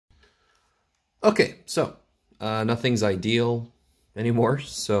Okay, so nothing's ideal anymore.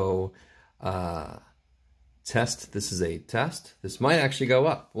 So test, this is a test. This might actually go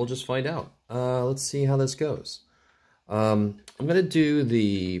up. We'll just find out. Let's see how this goes. I'm going to do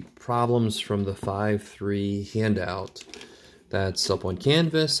the problems from the 5.3 handout that's up on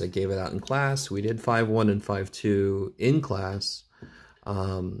Canvas. I gave it out in class. We did 5.1 and 5.2 in class.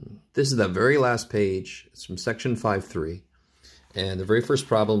 This is the very last page. It's from section 5.3. And the very first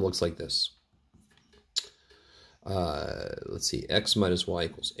problem looks like this. Let's see, x minus y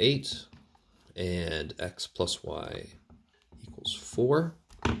equals 8, and x plus y equals 4.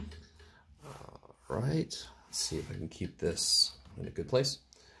 All right, let's see if I can keep this in a good place.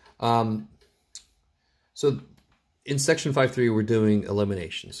 So in section 5.3, we're doing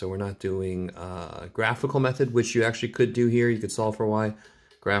elimination. So we're not doing graphical method, which you actually could do here. You could solve for y,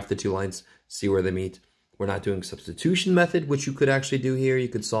 graph the two lines, see where they meet. We're not doing substitution method, which you could actually do here. You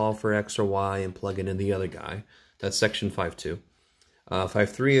could solve for x or y and plug it in the other guy. That's section 5.2.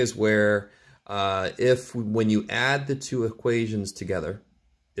 5.3 is where when you add the two equations together,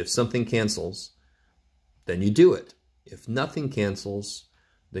 if something cancels, then you do it. If nothing cancels,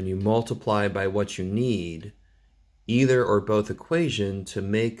 then you multiply by what you need, either or both equation, to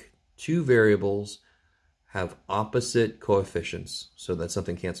make two variables have opposite coefficients so that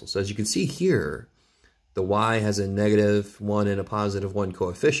something cancels. So as you can see here, the y has a -1 and a +1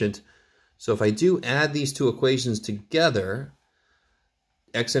 coefficient. So if I do add these two equations together,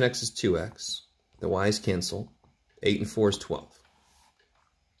 x and x is 2x, the y's cancel, 8 and 4 is 12.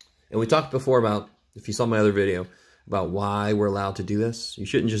 And we talked before about, if you saw my other video, about why we're allowed to do this. You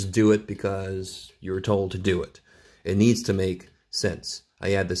shouldn't just do it because you were told to do it. It needs to make sense.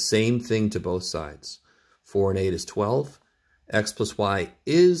 I add the same thing to both sides. 4 and 8 is 12. X plus y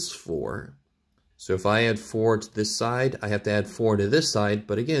is 4. So if I add 4 to this side, I have to add 4 to this side.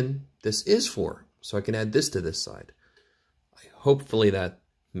 But again, this is 4. So I can add this to this side. Hopefully that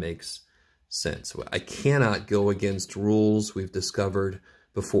makes sense. I cannot go against rules we've discovered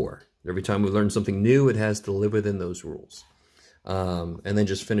before. Every time we learn something new, it has to live within those rules. And then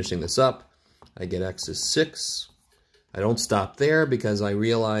just finishing this up, I get x is 6. I don't stop there because I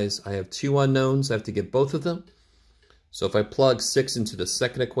realize I have two unknowns. I have to get both of them. So if I plug 6 into the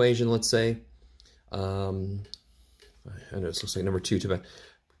second equation, let's say, I know this looks like number 2 too bad.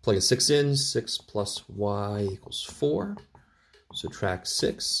 Plug a 6 in, 6 plus y equals 4. Subtract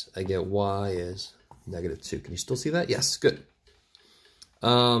 6, I get y is -2. Can you still see that? Yes, good.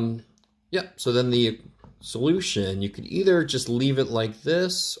 Yeah, so then the solution, you could either just leave it like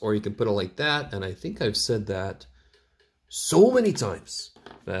this, or you could put it like that, and I think I've said that so many times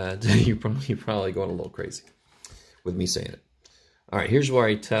that you're probably going a little crazy with me saying it. All right, here's where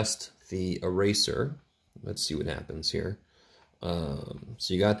I test the eraser. Let's see what happens here.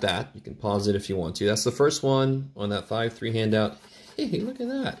 So you got that. You can pause it if you want to. That's the first one on that 5.3 handout. Hey, look at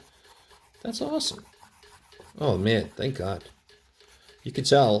that. That's awesome. Oh, man, thank God. You can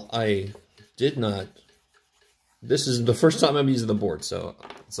tell I did not... This is the first time I'm using the board, so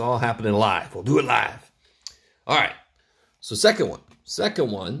it's all happening live. We'll do it live. All right. So second one.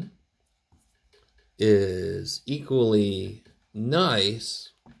 Second one is equally nice.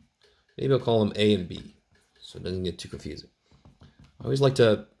 Maybe I'll call them A and B so it doesn't get too confusing. I always like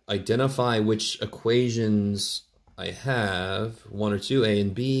to identify which equations I have, 1 or 2, A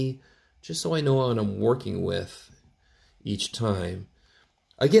and B, just so I know what I'm working with each time.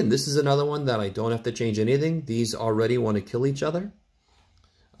 Again, this is another one that I don't have to change anything. These already want to kill each other.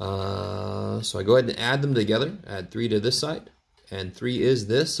 So I go ahead and add them together. Add 3 to this side, and 3 is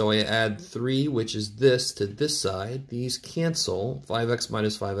this. So I add 3, which is this, to this side. These cancel. 5x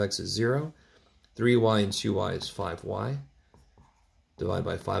minus 5x is 0. 3y and 2y is 5y. Divide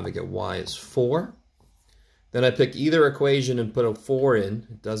by 5, I get y is 4. Then I pick either equation and put a 4 in.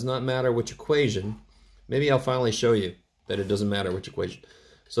 It does not matter which equation. Maybe I'll finally show you that it doesn't matter which equation.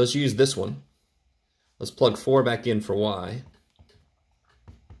 So let's use this one. Let's plug 4 back in for y.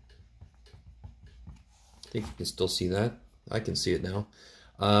 I think you can still see that. I can see it now.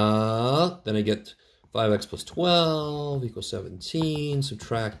 Then I get 5x plus 12 equals 17.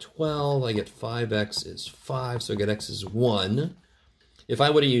 Subtract 12. I get 5x is 5. So I get x is 1. If I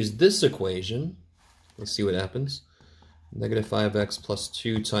would have used this equation, let's see what happens. -5x plus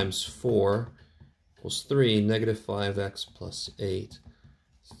 2 times 4 equals 3. -5x plus 8.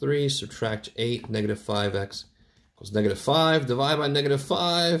 3. Subtract 8. -5x equals -5. Divide by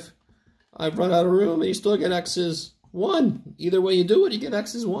 -5. I've run out of room and you still get x is 1. Either way you do it, you get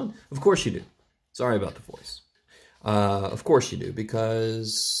x is 1. Of course you do. Sorry about the voice. Of course you do,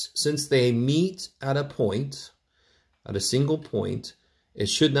 because since they meet at a point, at a single point, It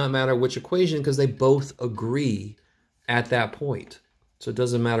should not matter which equation because they both agree at that point. So it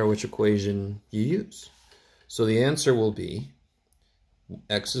doesn't matter which equation you use. So the answer will be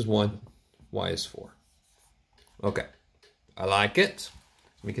x is 1, y is 4. Okay, I like it.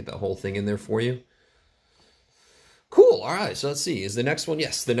 Let me get that whole thing in there for you. Cool, all right, so let's see. Is the next one?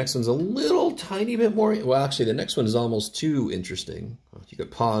 Yes, the next one's a little tiny bit more. Well, actually, the next one is almost too interesting. You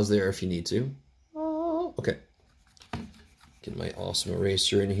could pause there if you need to. Okay. Get my awesome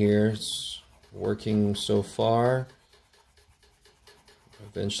eraser in here. It's working so far.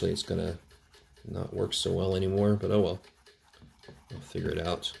 Eventually, it's going to not work so well anymore, but oh well. I'll figure it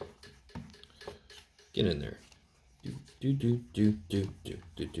out. Get in there. This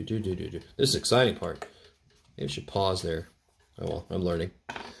is the exciting part. Maybe I should pause there. Oh well, I'm learning.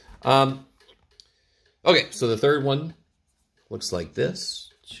 Okay, so the third one looks like this.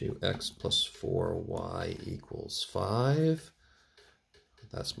 2x plus 4y equals 5.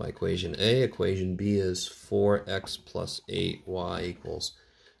 That's my equation A. Equation B is 4x plus 8y equals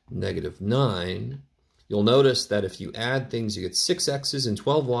 -9. You'll notice that if you add things, you get 6x's and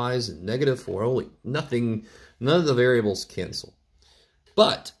 12y's and -4. Holy, nothing, none of the variables cancel.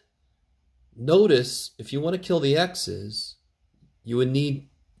 But notice, if you want to kill the x's, you would need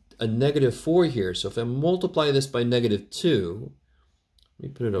a -4 here. So if I multiply this by -2, let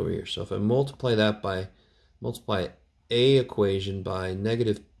me put it over here. So if I multiply that by, multiply A equation by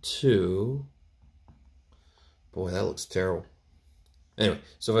 -2, boy, that looks terrible. Anyway,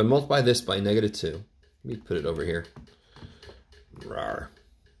 so if I multiply this by -2, let me put it over here. Rawr.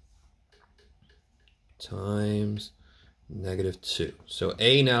 Times -2. So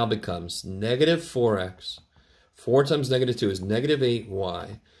A now becomes -4x. 4 times -2 is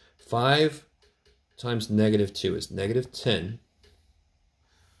 -8y. 5 times -2 is -10.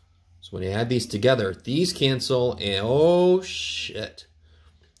 So when you add these together, these cancel, and oh shit.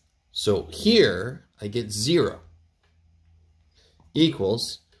 So here, I get 0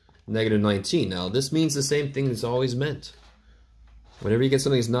 equals -19. Now, this means the same thing it's always meant. Whenever you get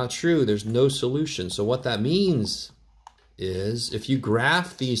something that's not true, there's no solution. So what that means is, if you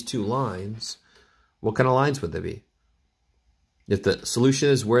graph these two lines, what kind of lines would they be? If the solution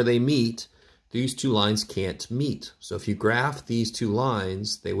is where they meet, these two lines can't meet. So if you graph these two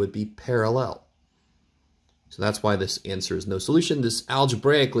lines, they would be parallel. So that's why this answer is no solution. This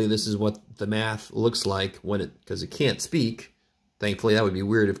algebraically, this is what the math looks like when it, because it can't speak. Thankfully, that would be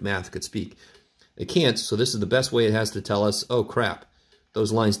weird if math could speak. It can't, so this is the best way it has to tell us, oh crap,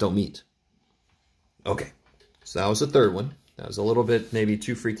 those lines don't meet. Okay, so that was the third one. That was a little bit maybe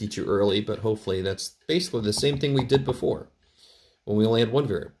too freaky too early, but hopefully that's basically the same thing we did before when we only had one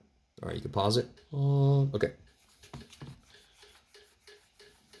variable. All right, you can pause it. Okay.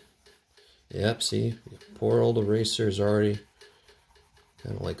 Yep, see, poor old eraser is already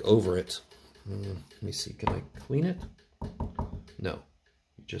kind of like over it. Let me see, can I clean it? No,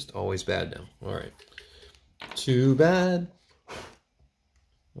 just always bad now. All right, too bad.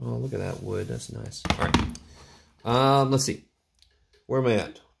 Oh, look at that wood, that's nice. All right, let's see. Where am I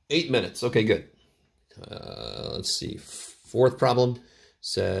at? 8 minutes, okay, good. Let's see, fourth problem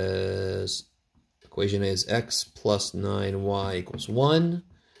says equation A is x plus 9y equals 1.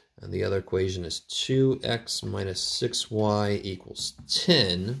 And the other equation is 2x minus 6y equals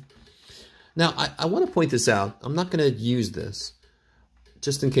 10. Now, I want to point this out. I'm not going to use this,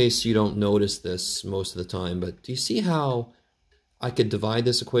 just in case you don't notice this most of the time. But do you see how I could divide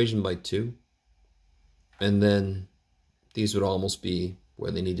this equation by 2? And then these would almost be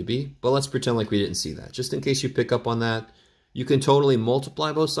where they need to be. But let's pretend like we didn't see that. Just in case you pick up on that, you can totally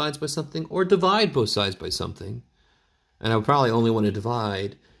multiply both sides by something or divide both sides by something. And I would probably only want to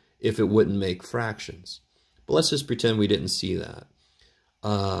divide if it wouldn't make fractions. But let's just pretend we didn't see that.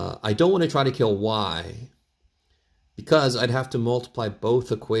 I don't want to try to kill y because I'd have to multiply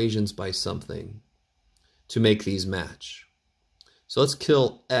both equations by something to make these match. So let's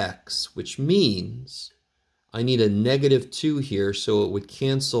kill x, which means I need a -2 here, so it would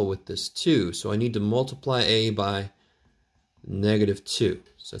cancel with this 2. So I need to multiply a by -2.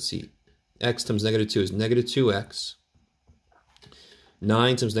 So let's see, x times -2 is -2x.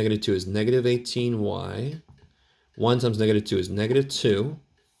 9 times -2 is -18y. 1 times -2 is -2.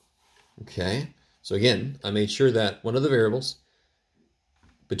 Okay, so again, I made sure that one of the variables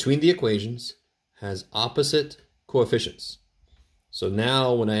between the equations has opposite coefficients. So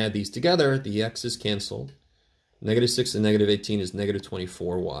now when I add these together, the x's canceled. -6 and -18 is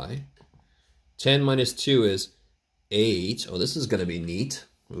 -24y. 10 minus 2 is 8. Oh, this is going to be neat.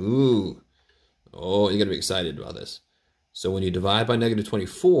 Ooh. Oh, you're going to be excited about this. So when you divide by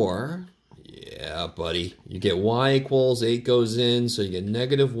 -24, Yeah, buddy. You get y equals 8 goes in, so you get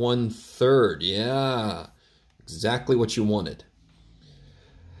negative 1/3. Yeah, exactly what you wanted.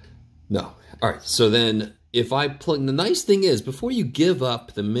 No. All right, so then if I plug, the nice thing is, before you give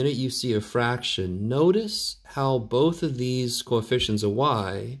up the minute you see a fraction, notice how both of these coefficients of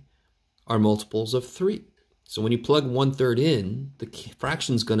y are multiples of 3. So when you plug 1/3 in, the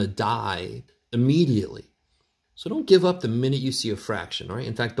fraction's going to die immediately. So don't give up the minute you see a fraction, right?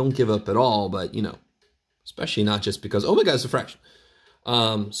 In fact, don't give up at all, but, you know, especially not just because, oh my God, it's a fraction.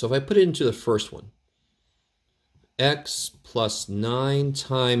 So if I put it into the first one, x plus 9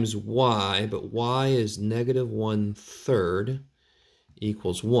 times y, but y is negative 1/3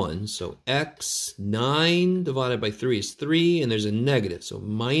 equals 1. So x, 9 divided by 3 is 3, and there's a negative. So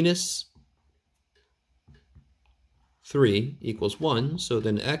minus 3 equals 1. So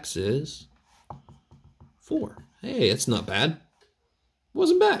then x is 4. Hey, that's not bad.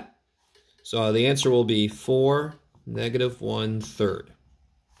 Wasn't bad. So the answer will be 4, negative 1/3.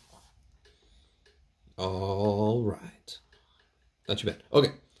 All right. Not too bad.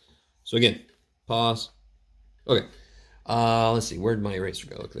 Okay. So again, pause. Okay. Let's see. Where'd my eraser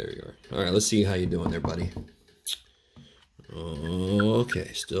go? Look, there you are. All right. Let's see how you're doing there, buddy.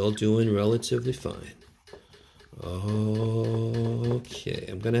 Okay. Still doing relatively fine. Okay.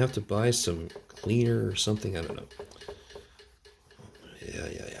 I'm going to have to buy some cleaner or something. I don't know. Yeah.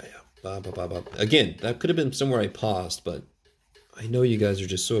 Again, that could have been somewhere I paused, but I know you guys are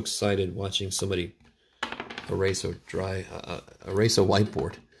just so excited watching somebody erase a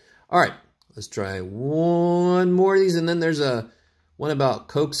whiteboard. All right, let's try one more of these, and then there's one about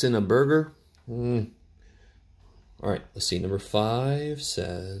Cokes in a burger. All right, let's see. Number 5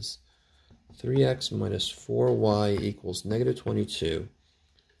 says 3x minus 4y equals negative 22.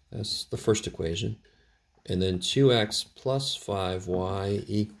 That's the first equation. And then 2x plus 5y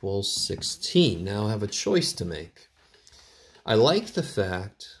equals 16. Now I have a choice to make. I like the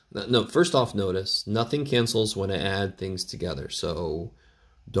fact, no, first off, notice, nothing cancels when I add things together, so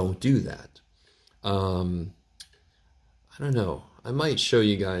don't do that. I don't know. I might show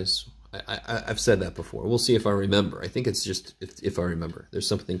you guys. I've said that before. We'll see if I remember. I think it's just if I remember. There's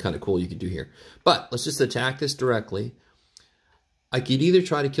something kind of cool you could do here. But let's just attack this directly. I could either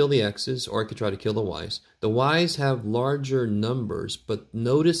try to kill the x's or I could try to kill the y's. The y's have larger numbers, but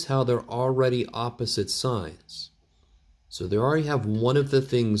notice how they're already opposite signs. So they already have one of the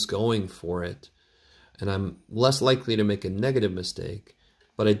things going for it, and I'm less likely to make a negative mistake,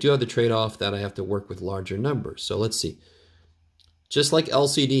 but I do have the trade-off that I have to work with larger numbers. So let's see. Just like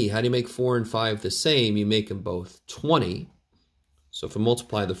LCD, how do you make 4 and 5 the same? You make them both 20. So if I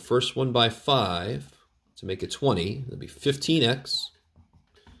multiply the first one by 5 to make it 20, it'll be 15x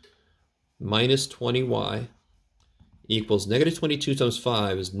minus 20y equals negative 22 times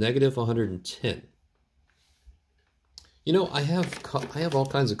 5 is negative 110. You know, I have all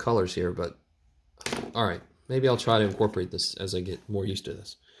kinds of colors here, but all right, maybe I'll try to incorporate this as I get more used to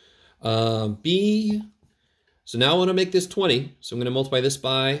this. B, so now I want to make this 20, so I'm going to multiply this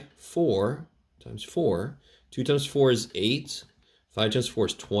by 4 times 4. 2 times 4 is 8. 5 times 4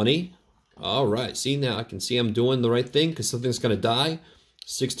 is 20. All right, see, now I can see I'm doing the right thing because something's going to die.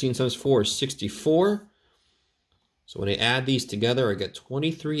 16 times 4 is 64. So when I add these together, I get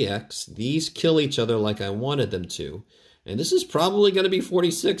 23x. These kill each other like I wanted them to. And this is probably going to be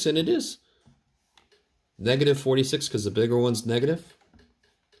 46, and it is. Negative 46 because the bigger one's negative.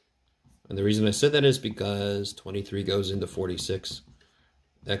 And the reason I said that is because 23 goes into 46.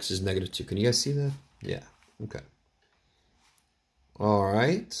 X is negative 2. Can you guys see that? Yeah. Okay. All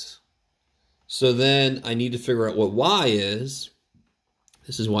right. So then I need to figure out what y is.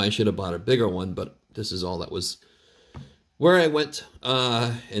 This is why I should have bought a bigger one, but this is all that was where I went.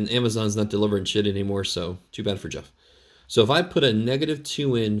 And Amazon's not delivering shit anymore, so too bad for Jeff. So if I put a negative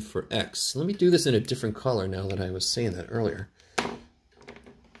 2 in for x, let me do this in a different color now that I was saying that earlier.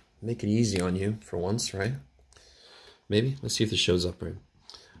 Make it easy on you for once, right? Maybe? Let's see if this shows up right.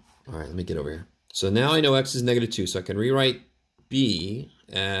 All right, let me get over here. So now I know x is negative 2, so I can rewrite b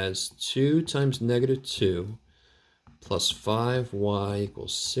as 2 times negative 2 plus 5y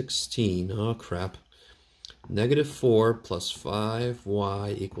equals 16. Oh, crap. Negative 4 plus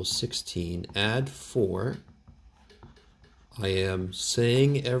 5y equals 16. Add 4. I am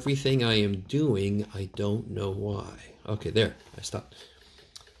saying everything I am doing. I don't know why. Okay, there. I stopped.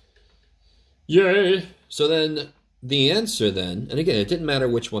 Yay! So then the answer then, and again, it didn't matter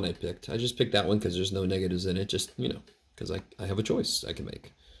which one I picked. I just picked that one because there's no negatives in it. Just, you know, because I have a choice I can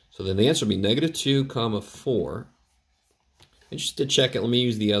make. So then the answer would be negative 2 comma 4. And just to check it, let me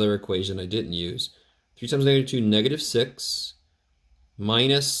use the other equation I didn't use. 3 times negative 2, negative 6.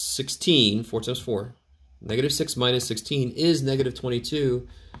 minus 16, 4 times 4, negative 6 minus 16 is negative 22.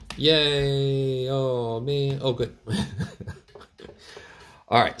 Yay! Oh, man. Oh, good.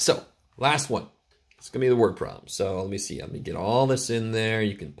 All right, so last one. It's going to be the word problem. So let me see. Let me get all this in there.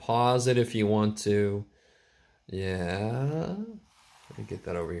 You can pause it if you want to. Yeah. Let me get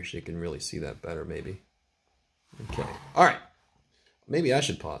that over here so you can really see that better, maybe. Okay. All right. Maybe I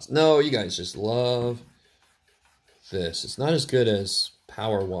should pause. No, you guys just love this. It's not as good as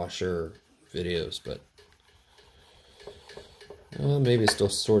power washer videos, but maybe it's still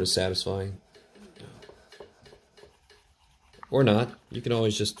sort of satisfying. Or not. You can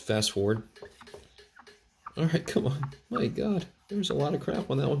always just fast forward. All right, come on. My God, there's a lot of crap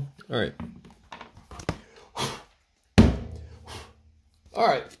on that one. All right. All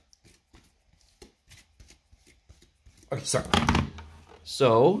right. Okay, sorry.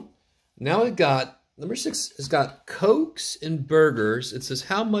 So now we've got, number 6 has got Cokes and burgers. It says,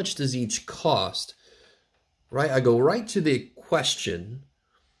 how much does each cost? Right, I go right to the question.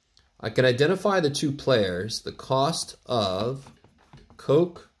 I can identify the two players, the cost of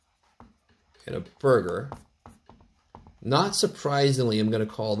Coke and a burger. Not surprisingly, I'm going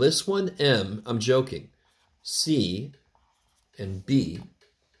to call this one M. I'm joking. C and B.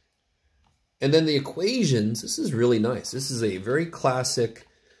 And then the equations, this is really nice. This is a very classic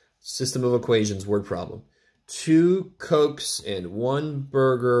system of equations word problem. 2 Cokes and 1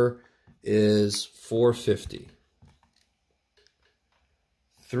 burger is $4.50.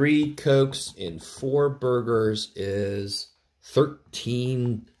 3 Cokes and 4 burgers is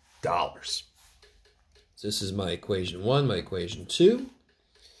 $13. So this is my equation 1, my equation 2.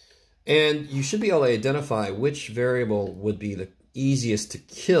 And you should be able to identify which variable would be the easiest to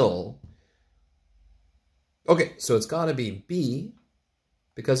kill. Okay, so it's got to be B,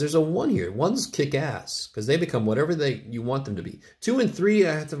 because there's a 1 here. 1's kick-ass, because they become whatever you want them to be. 2 and 3,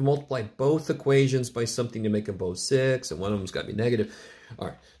 I have to multiply both equations by something to make them both 6, and one of them's got to be negative. All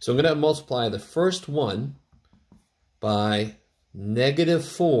right, so I'm going to multiply the first one by negative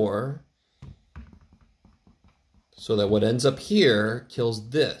 4, so that what ends up here kills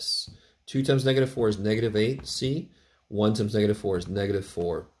this. 2 times negative 4 is negative 8, C. 1 times negative 4 is negative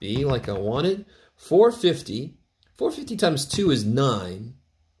 4, B, like I wanted. 450. 450 times 2 is 9.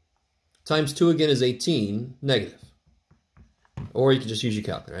 Times 2 again is 18, negative. Or you can just use your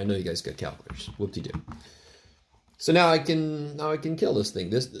calculator. I know you guys got calculators. Whoop-de-doo. So now I can kill this thing.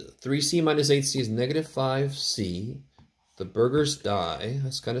 This 3C minus 8C is negative 5C. The burgers die.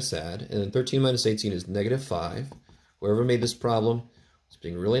 That's kind of sad. And then 13 minus 18 is negative 5. Whoever made this problem is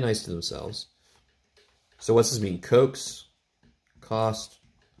being really nice to themselves. So what's this mean? Cokes cost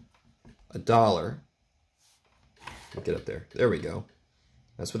 $1. Get up there. There we go.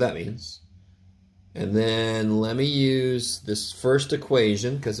 That's what that means. And then let me use this first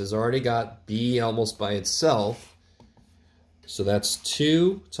equation because it's already got B almost by itself. So that's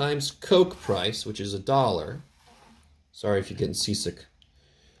 2 times Coke price, which is $1. Sorry if you're getting seasick.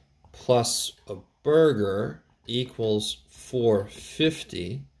 Plus a burger equals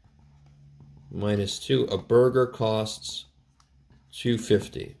 $4.50 minus 2. A burger costs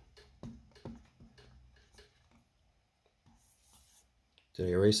 $2.50. Did I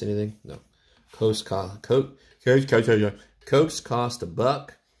erase anything? No. Cokes cost $1.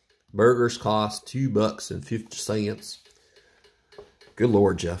 Burgers cost $2.50. Good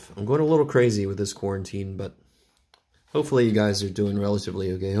Lord, Jeff. I'm going a little crazy with this quarantine, but hopefully you guys are doing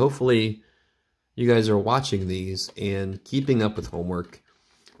relatively okay. Hopefully you guys are watching these and keeping up with homework.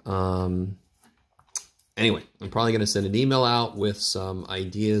 Anyway, I'm probably going to send an email out with some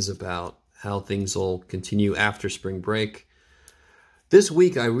ideas about how things will continue after spring break. This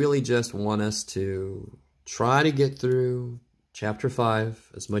week, I really just want us to try to get through Chapter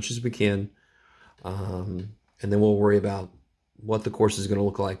 5 as much as we can. And then we'll worry about what the course is going to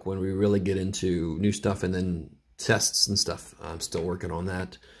look like when we really get into new stuff and then tests and stuff. I'm still working on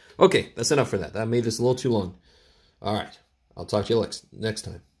that. Okay, that's enough for that. That made this a little too long. All right, I'll talk to you next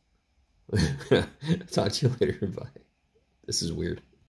time. Talk to you later. Bye. This is weird.